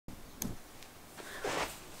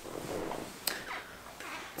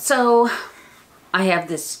So I have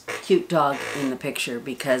this cute dog in the picture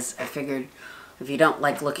because I figured if you don't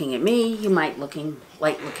like looking at me, you might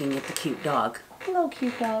like looking at the cute dog. Hello,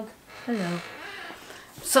 cute dog. Hello.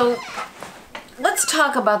 So let's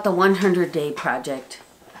talk about the 100-day project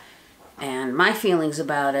and my feelings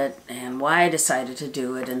about it and why I decided to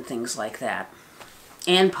do it and things like that,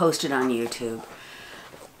 and post it on YouTube.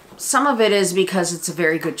 Some of it is because it's a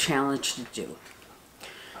very good challenge to do.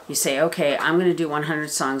 You say, okay, I'm going to do 100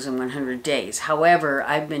 songs in 100 days. However,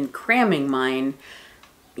 I've been cramming mine,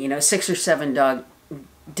 6 or 7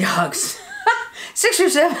 dogs, 6 or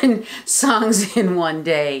 7 songs in one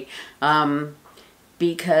day,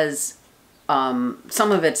 because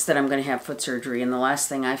some of it's that I'm going to have foot surgery, and the last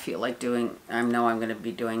thing I feel like doing, I know I'm going to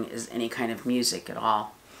be doing, is any kind of music at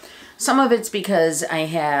all. Some of it's because I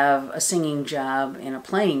have a singing job and a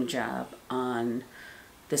playing job on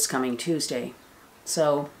this coming Tuesday.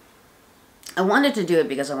 So I wanted to do it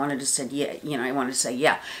because I wanted to say,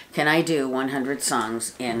 yeah, can I do 100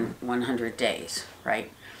 songs in 100 days,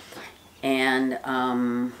 right? And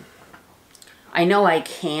I know I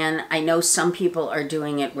can. I know some people are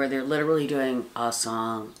doing it where they're literally doing a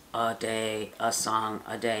song a day, a song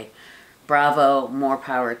a day. Bravo, more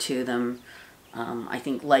power to them. I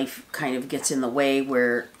think life kind of gets in the way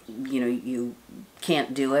where, you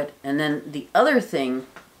can't do it. And then the other thing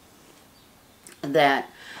that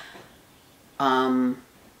I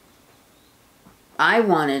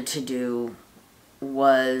wanted to do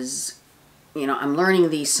was, I'm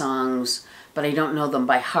learning these songs, but I don't know them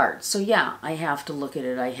by heart. So yeah, I have to look at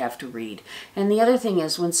it, I have to read. And the other thing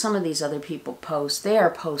is, when some of these other people post, they are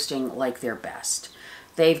posting like their best.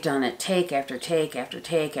 They've done it take after take after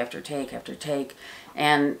take after take after take.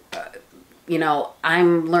 And,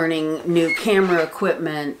 I'm learning new camera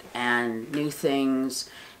equipment and new things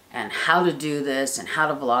and how to do this and how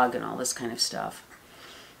to vlog and all this kind of stuff.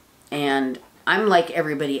 And I'm like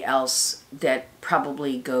everybody else that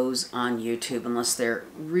probably goes on YouTube, unless they're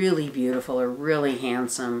really beautiful or really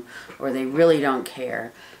handsome or they really don't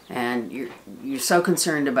care. And you're so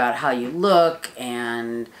concerned about how you look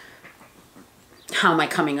and how am I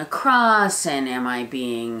coming across and am I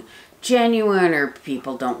being genuine, or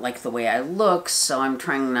people don't like the way I look, so I'm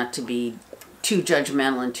trying not to be too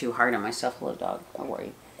judgmental and too hard on myself. Hello, dog. How are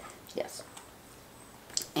you? Yes.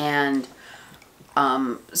 And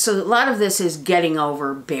so a lot of this is getting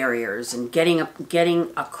over barriers and getting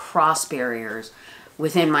across barriers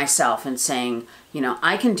within myself and saying,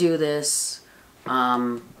 I can do this.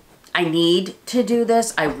 I need to do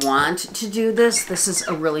this. I want to do this. This is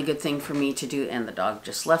a really good thing for me to do. And the dog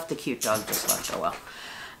just left. The cute dog just left. Oh well.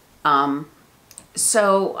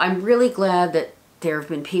 So I'm really glad that there have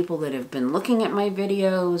been people that have been looking at my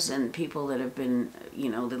videos and people that have been, they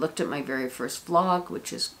looked at my very first vlog,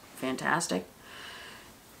 which is fantastic.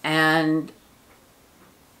 And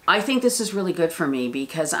I think this is really good for me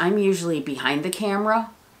because I'm usually behind the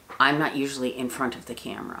camera. I'm not usually in front of the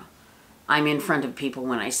camera. I'm in front of people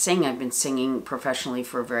when I sing. I've been singing professionally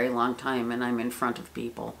for a very long time, and I'm in front of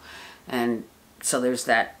people. And so there's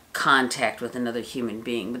that contact with another human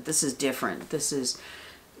being. But this is different. This is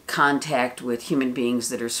contact with human beings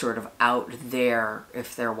that are sort of out there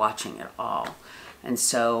if they're watching at all. And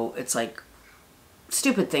so it's like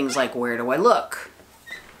stupid things like, where do I look?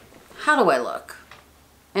 How do I look?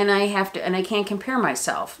 And I can't compare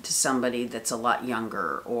myself to somebody that's a lot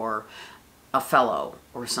younger or a fellow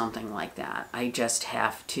or something like that. I just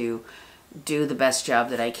have to do the best job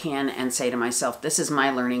that I can and say to myself, this is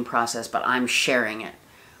my learning process, but I'm sharing it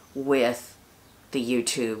with the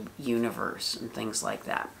YouTube universe and things like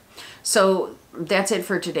that. So that's it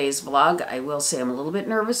for today's vlog. I will say I'm a little bit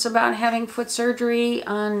nervous about having foot surgery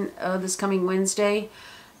on this coming Wednesday.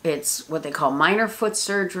 It's what they call minor foot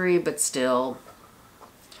surgery, but still,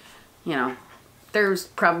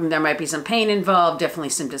 there might be some pain involved, definitely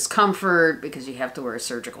some discomfort because you have to wear a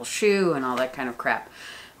surgical shoe and all that kind of crap.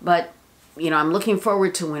 But, I'm looking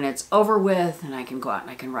forward to when it's over with and I can go out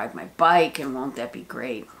and I can ride my bike, and won't that be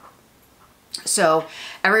great? So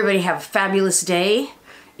everybody have a fabulous day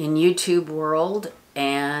in YouTube world,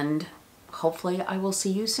 and hopefully I will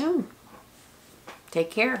see you soon.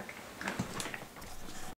 Take care.